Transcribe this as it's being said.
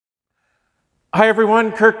Hi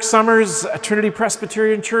everyone, Kirk Summers, Trinity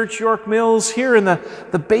Presbyterian Church, York Mills, here in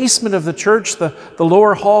the basement of the church, the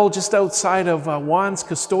lower hall just outside of Juan's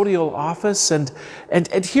custodial office, and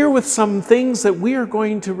here with some things that we are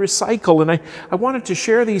going to recycle. And I wanted to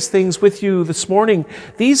share these things with you this morning.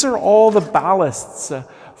 These are all the ballasts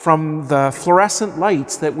from the fluorescent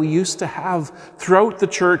lights that we used to have throughout the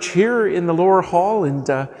church here in the lower hall and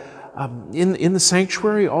in the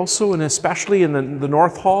sanctuary also, and especially in the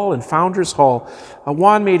North Hall and Founders Hall.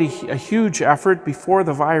 Juan made a huge effort before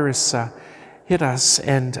the virus hit us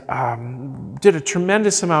and did a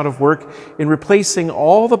tremendous amount of work in replacing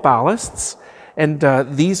all the ballasts, and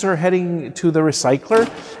these are heading to the recycler.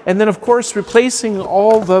 And then, of course, replacing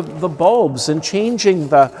all the bulbs and changing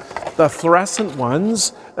the fluorescent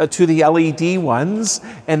ones to the LED ones.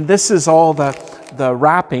 And this is all the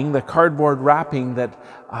wrapping, the cardboard wrapping that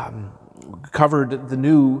covered the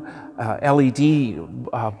new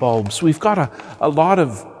LED bulbs. We've got a lot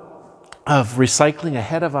of recycling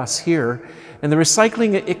ahead of us here, and the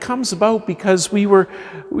recycling it comes about because we were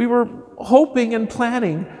hoping and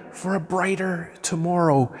planning for a brighter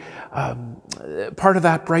tomorrow. Part of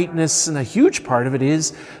that brightness, and a huge part of it,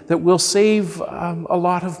 is that we'll save a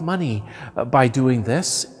lot of money by doing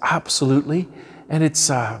this. Absolutely, and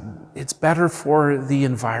it's better for the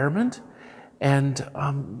environment. And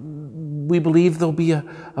we believe there'll be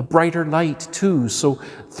a brighter light too. So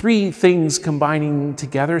three things combining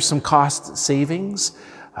together: some cost savings,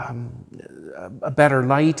 a better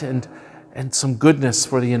light, and some goodness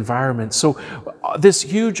for the environment. So this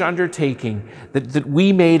huge undertaking that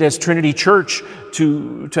we made as Trinity Church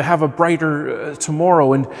to have a brighter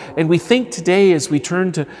tomorrow. And we think today, as we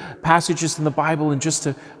turn to passages in the Bible in just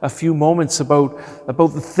a few moments, about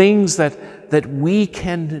the things that we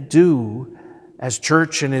can do as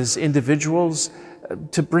church and as individuals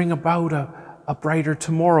to bring about a brighter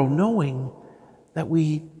tomorrow, knowing that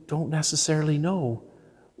we don't necessarily know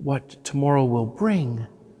what tomorrow will bring,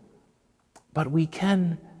 but we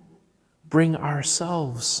can bring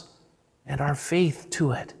ourselves and our faith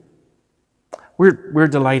to it. We're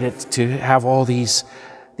delighted to have all these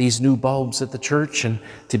new bulbs at the church and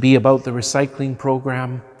to be about the recycling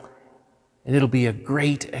program, and it'll be a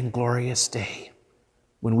great and glorious day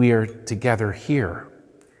when we are together here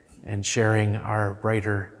and sharing our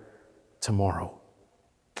brighter tomorrow.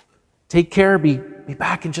 Take care. Be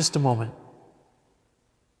back in just a moment.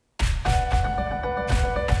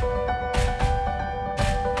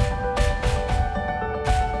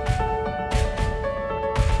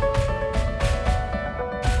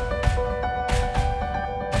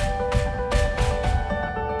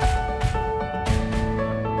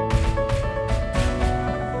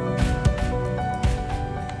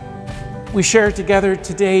 We share together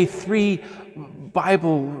today three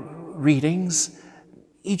Bible readings.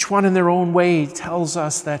 Each one in their own way tells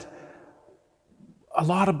us that a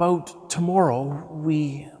lot about tomorrow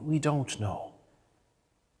we don't know,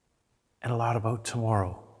 and a lot about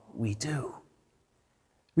tomorrow we do.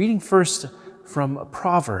 Reading first from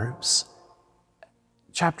Proverbs,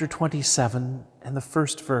 chapter 27 and the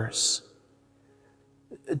first verse.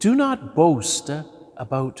 Do not boast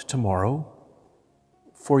about tomorrow,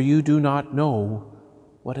 for you do not know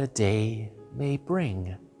what a day may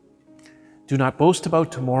bring. Do not boast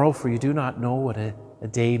about tomorrow, for you do not know what a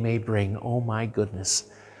day may bring. Oh my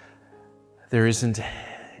goodness, there isn't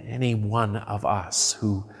any one of us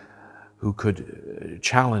who could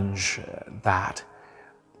challenge that.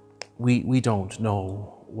 We don't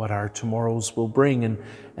know what our tomorrows will bring, and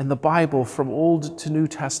the Bible from Old to New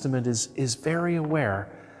Testament is very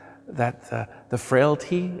aware that the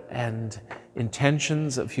frailty and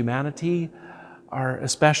intentions of humanity are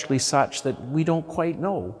especially such that we don't quite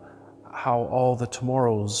know how all the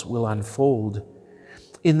tomorrows will unfold.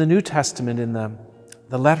 In the New Testament, in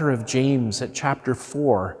the letter of James at chapter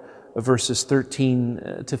 4, verses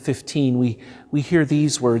 13 to 15, we hear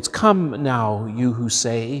these words: "Come now, you who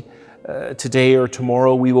say, today or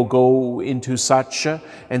tomorrow we will go into such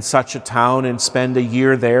and such a town and spend a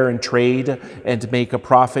year there and trade and make a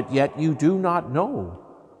profit, yet you do not know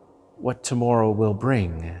what tomorrow will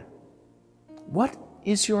bring. What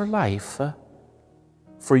is your life?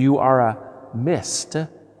 For you are a mist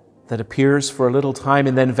that appears for a little time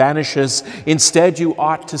and then vanishes. Instead, you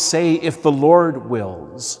ought to say, if the Lord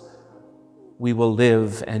wills, we will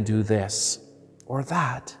live and do this or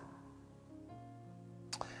that."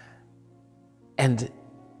 And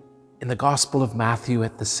in the Gospel of Matthew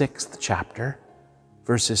at the 6th chapter,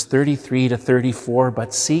 verses 33 to 34,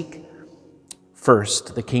 "But seek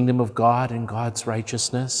first the kingdom of God and God's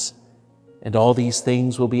righteousness, and all these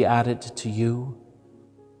things will be added to you.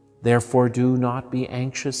 Therefore do not be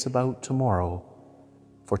anxious about tomorrow,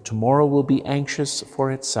 for tomorrow will be anxious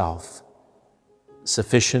for itself.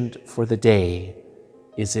 Sufficient for the day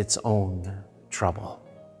is its own trouble.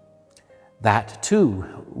 That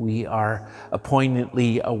too we are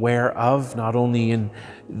poignantly aware of, not only in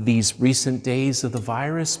these recent days of the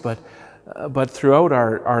virus, but throughout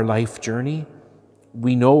our life journey.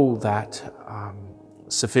 We know that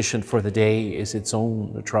sufficient for the day is its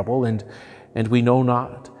own trouble, and we know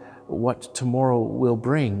not what tomorrow will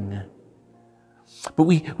bring. But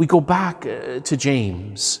we go back to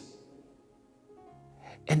James.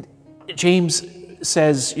 And James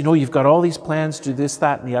says, you've got all these plans to do this,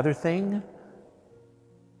 that, and the other thing.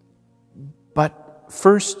 But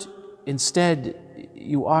first, instead,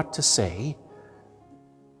 you ought to say,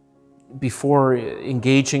 before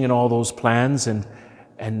engaging in all those plans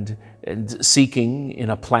and seeking in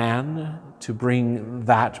a plan to bring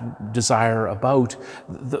that desire about,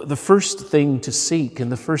 the first thing to seek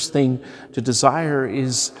and the first thing to desire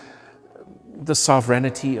is the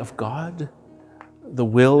sovereignty of God, the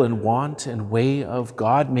will and want and way of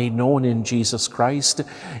God made known in Jesus Christ.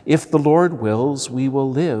 If the Lord wills, we will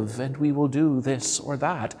live and we will do this or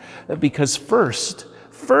that. Because first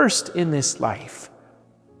in this life,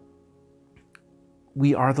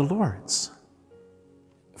 we are the Lord's.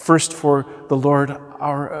 First, for the Lord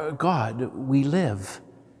our God, we live.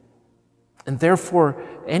 And therefore,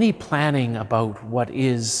 any planning about what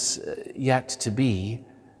is yet to be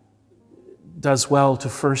does well to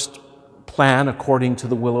first plan according to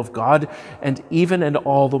the will of God, and even and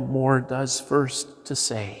all the more does first to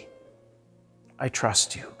say, I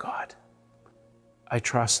trust you, God. I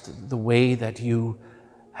trust the way that you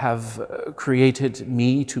have created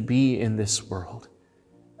me to be in this world.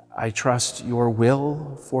 I trust your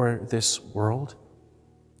will for this world,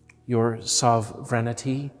 your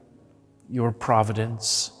sovereignty, your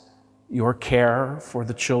providence, your care for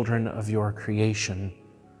the children of your creation.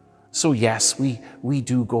 So yes, we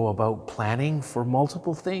do go about planning for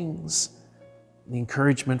multiple things. The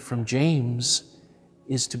encouragement from James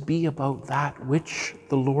is to be about that which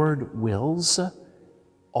the Lord wills,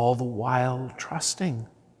 all the while trusting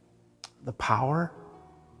the power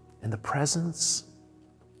and the presence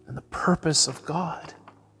and the purpose of God.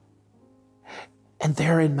 And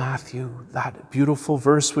there in Matthew, that beautiful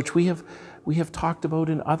verse which we have talked about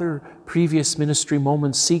in other previous ministry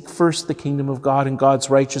moments, seek first the kingdom of God and God's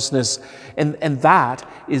righteousness. And that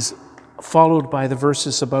is followed by the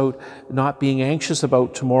verses about not being anxious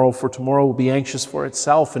about tomorrow, for tomorrow will be anxious for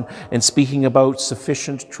itself, and speaking about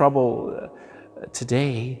sufficient trouble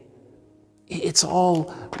today. It's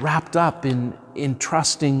all wrapped up in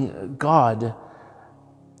trusting God,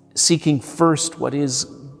 seeking first what is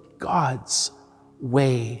God's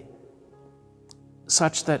way,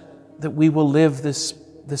 such that we will live this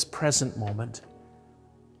present moment,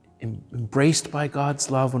 embraced by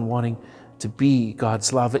God's love and wanting to be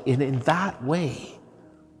God's love. In that way,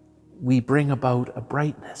 we bring about a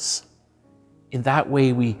brightness. In that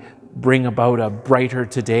way, we bring about a brighter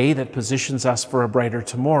today that positions us for a brighter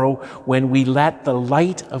tomorrow when we let the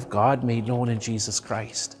light of God made known in Jesus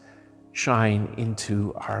Christ shine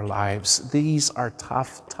into our lives. These are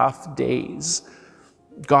tough days.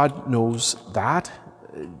 God knows that.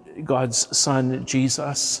 God's Son,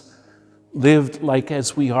 Jesus, lived like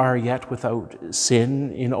as we are, yet without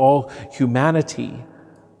sin. In all humanity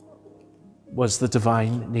was the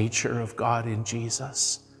divine nature of God in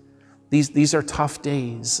Jesus. These are tough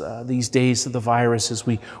days, these days of the virus, as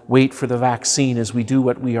we wait for the vaccine, as we do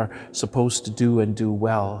what we are supposed to do and do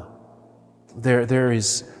well. There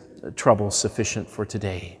is trouble sufficient for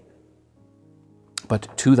today.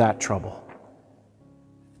 But to that trouble,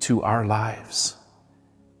 to our lives,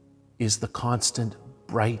 is the constant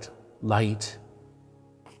bright light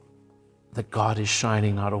that God is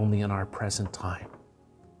shining not only in our present time,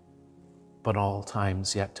 but all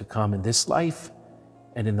times yet to come in this life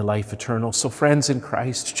and in the life eternal. So friends in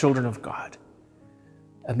Christ, children of God,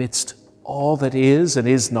 amidst all that is and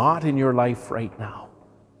is not in your life right now,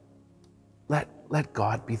 let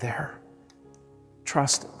God be there.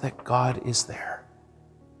 Trust that God is there.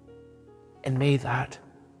 And may that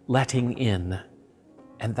letting in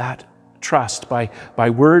and that trust by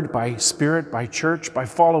word, by spirit, by church, by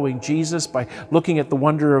following Jesus, by looking at the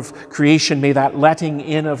wonder of creation, may that letting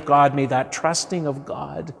in of God, may that trusting of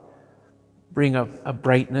God bring a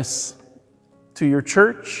brightness to your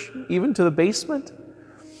church, even to the basement,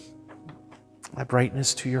 a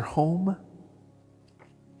brightness to your home,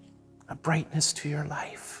 a brightness to your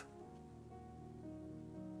life.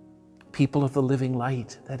 People of the living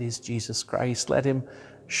light, that is Jesus Christ, let him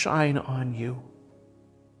shine on you,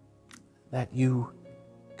 that you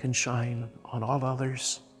can shine on all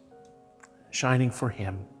others, shining for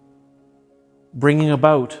Him, bringing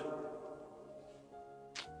about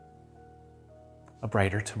a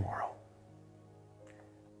brighter tomorrow.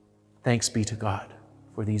 Thanks be to God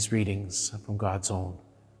for these readings from God's own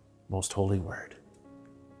most holy word.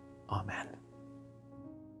 Amen.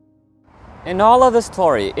 In all of the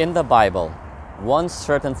story in the Bible, one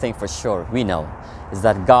certain thing for sure we know is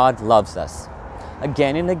that God loves us.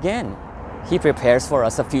 Again and again, He prepares for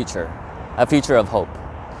us a future of hope.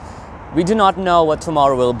 We do not know what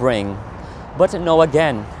tomorrow will bring, but know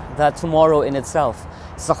again that tomorrow in itself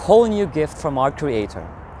is a whole new gift from our Creator.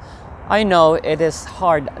 I know it is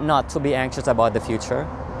hard not to be anxious about the future.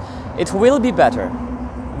 It will be better.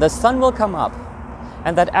 The sun will come up,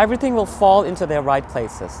 and that everything will fall into their right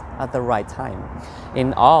places at the right time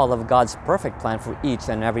in all of God's perfect plan for each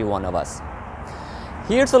and every one of us.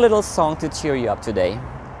 Here's a little song to cheer you up today,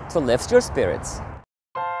 to lift your spirits.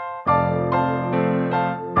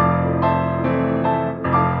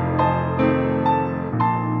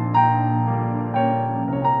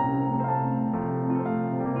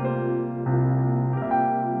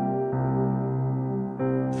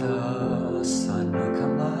 The sun will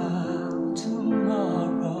come out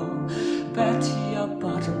tomorrow. Bet your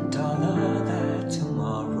bottom dollar that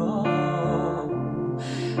tomorrow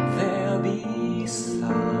there'll be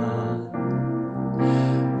sun.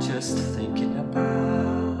 Just thinking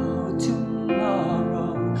about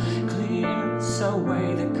tomorrow clears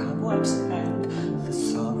away the cobwebs and the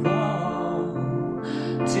sorrow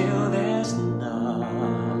till there's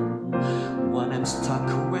none. When I'm stuck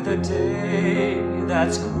with a day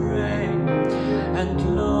that's gray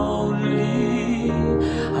and lonely,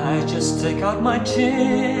 I just take out my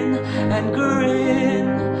chin and grin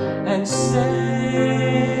and say,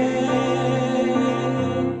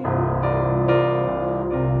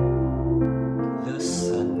 the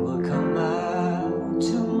sun will come out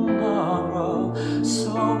tomorrow,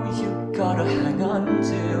 so you gotta hang on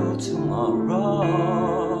till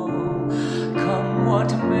tomorrow, come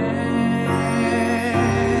what may.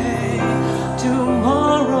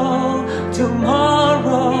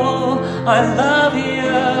 Tomorrow, I love you.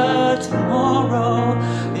 Tomorrow,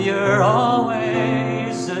 you're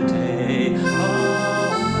always a day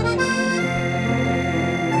away.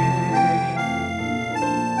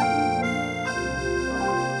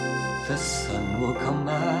 The sun will come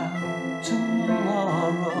out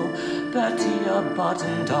tomorrow. Bet your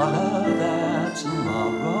bottom dollar that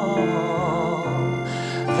tomorrow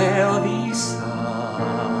there'll be sun.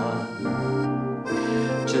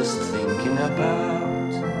 Just thinking about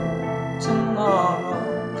tomorrow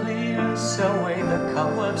clears away the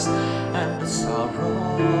cobwebs and the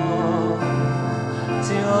sorrow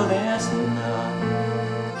till there's none.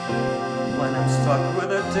 When I'm stuck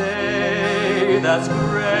with a day that's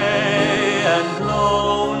gray and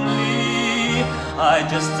lonely, I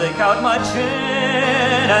just take out my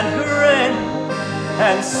chin and grin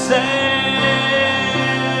and say,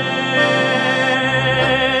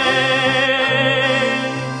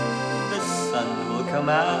 come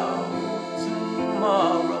out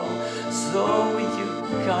tomorrow, so you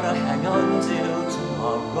gotta hang on till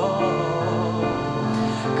tomorrow,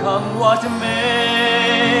 come what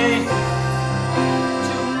may.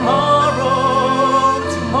 Tomorrow,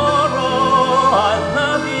 I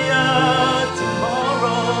love you.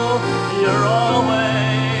 Tomorrow, you're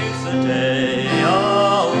always a day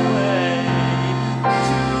away.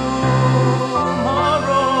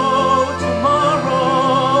 Tomorrow,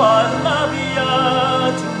 I love you.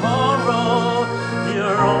 Tomorrow,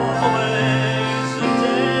 you're always a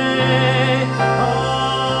day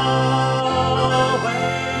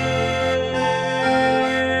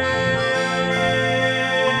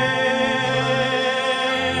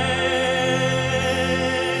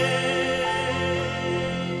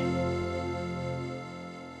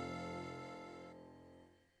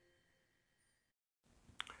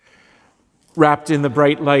Wrapped in the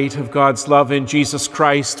bright light of God's love in Jesus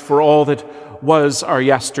Christ, for all that was our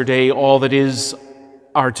yesterday, all that is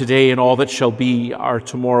our today, and all that shall be our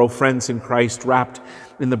tomorrow. Friends in Christ, wrapped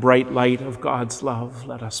in the bright light of God's love,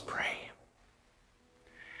 let us pray.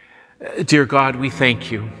 Dear God, we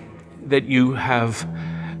thank you that you have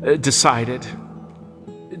decided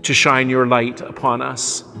to shine your light upon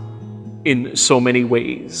us in so many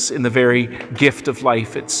ways, in the very gift of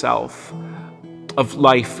life itself, of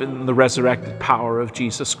life in the resurrected power of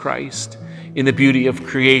Jesus Christ, in the beauty of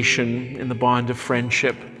creation, in the bond of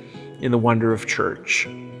friendship, in the wonder of church.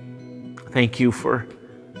 Thank you for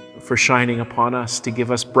shining upon us to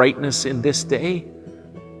give us brightness in this day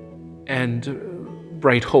and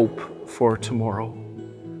bright hope for tomorrow.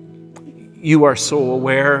 you are so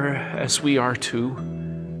aware, as we are too,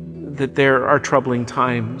 that there are troubling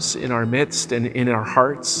times in our midst and in our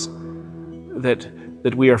hearts,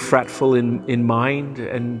 that we are fretful in mind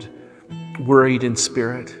and worried in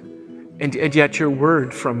spirit. And yet your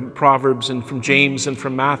word from Proverbs and from James and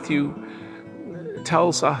from Matthew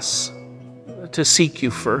tells us to seek you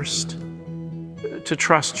first, to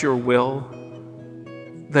trust your will,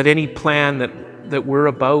 that any plan that we're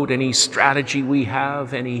about, any strategy we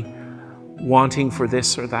have, any wanting for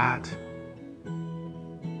this or that,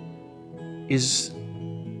 is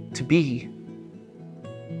to be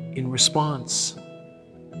in response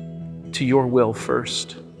to your will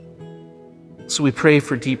first. So we pray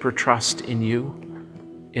for deeper trust in you,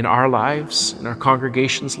 in our lives, in our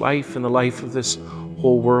congregation's life, in the life of this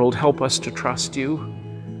whole world. Help us to trust you,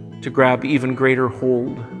 to grab even greater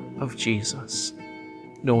hold of Jesus,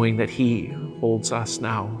 knowing that he holds us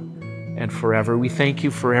now and forever. We thank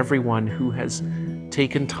you for everyone who has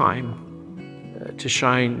taken time to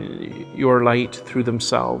shine your light through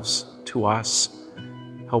themselves to us.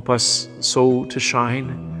 Help us so to shine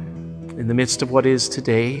in the midst of what is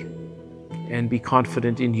today and be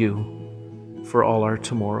confident in you for all our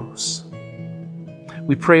tomorrows.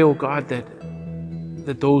 We pray, O God,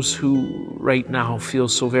 that those who right now feel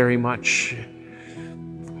so very much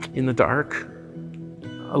in the dark,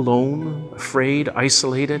 alone, afraid,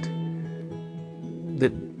 isolated,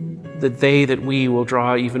 that we will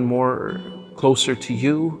draw even more closer to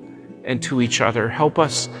you and to each other. Help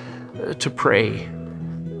us to pray.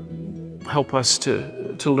 Help us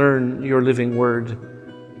to learn your living word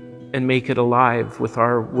and make it alive with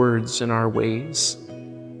our words and our ways.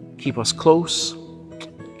 Keep us close,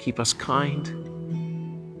 keep us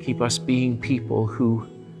kind, keep us being people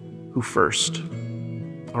who first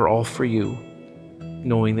are all for you,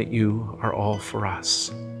 knowing that you are all for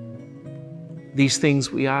us. These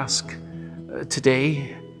things we ask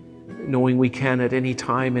today, knowing we can at any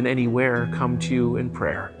time and anywhere come to you in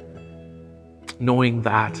prayer, knowing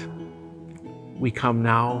that we come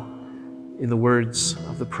now in the words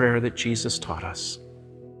of the prayer that Jesus taught us.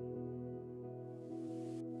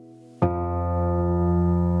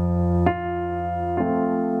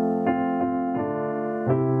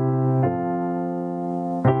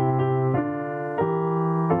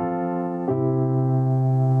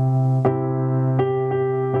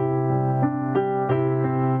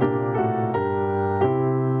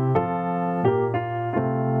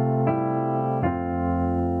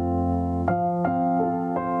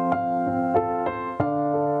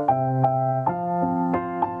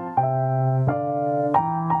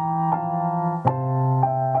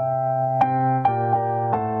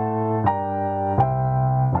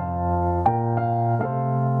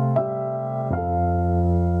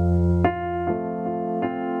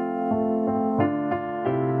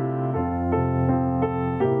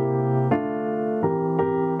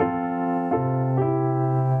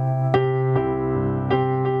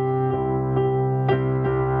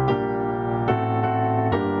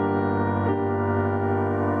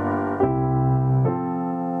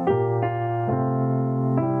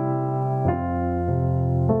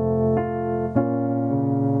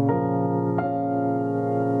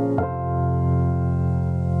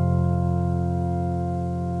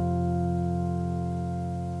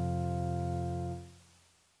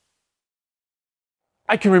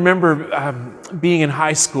 I can remember being in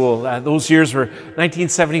high school. Those years were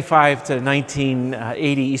 1975 to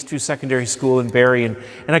 1980, Eastview Secondary School in Barrie. And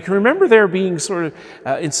I can remember there being sort of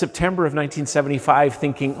in September of 1975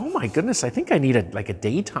 thinking, oh my goodness, I think I need a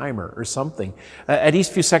day timer or something. At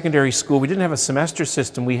Eastview Secondary School, we didn't have a semester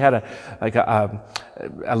system. We had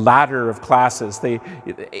a ladder of classes. They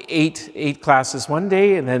eight classes one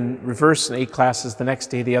day and then reverse and 8 classes the next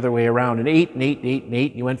day the other way around. And 8 and 8 and 8 and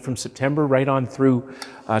 8. And you went from September right on through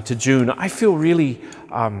to June. I feel really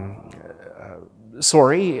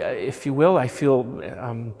sorry, if you will. I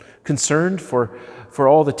feel concerned for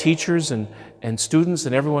all the teachers and students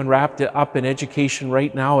and everyone wrapped up in education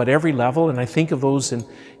right now at every level. And I think of those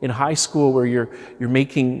in high school where you're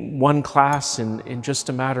making one class in just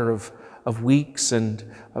a matter of weeks, and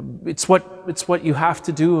it's what you have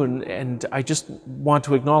to do. And I just want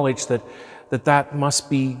to acknowledge that must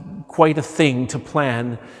be quite a thing to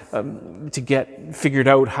plan, to get figured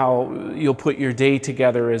out how you'll put your day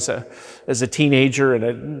together as a teenager and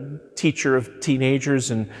a teacher of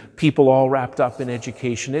teenagers and people all wrapped up in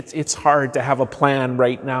education. It's hard to have a plan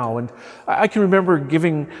right now. And I can remember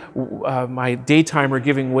giving my day timer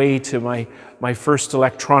giving way to my first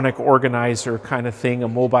electronic organizer kind of thing, a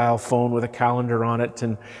mobile phone with a calendar on it,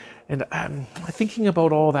 and And I'm thinking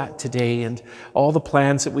about all that today, and all the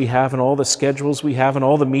plans that we have, and all the schedules we have, and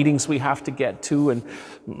all the meetings we have to get to, and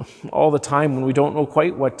all the time when we don't know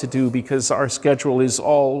quite what to do because our schedule is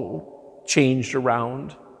all changed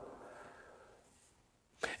around.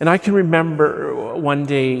 And I can remember one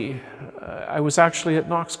day, I was actually at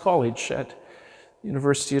Knox College at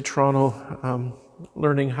University of Toronto,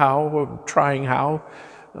 learning how, or trying how,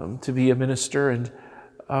 to be a minister. And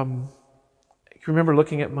I can remember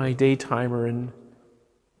looking at my day timer and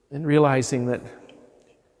realizing that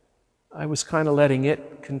I was kind of letting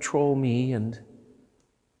it control me, and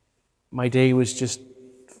my day was just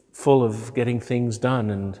full of getting things done,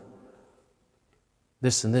 and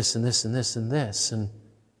this and this and this and this and this. And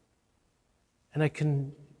I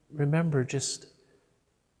can remember just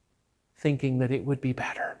thinking that it would be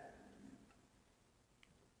better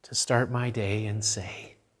to start my day and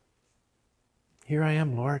say, here I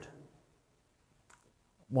am, Lord.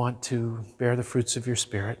 Want to bear the fruits of your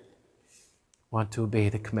Spirit. Want to obey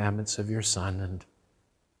the commandments of your Son. And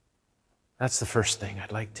that's the first thing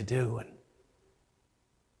I'd like to do.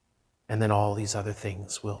 And then all these other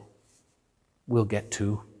things we'll get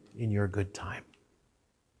to in your good time.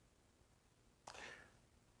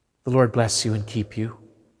 The Lord bless you and keep you.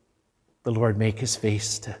 The Lord make his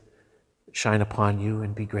face to shine upon you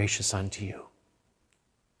and be gracious unto you.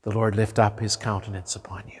 The Lord lift up his countenance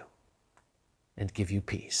upon you and give you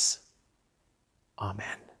peace.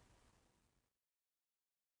 Amen.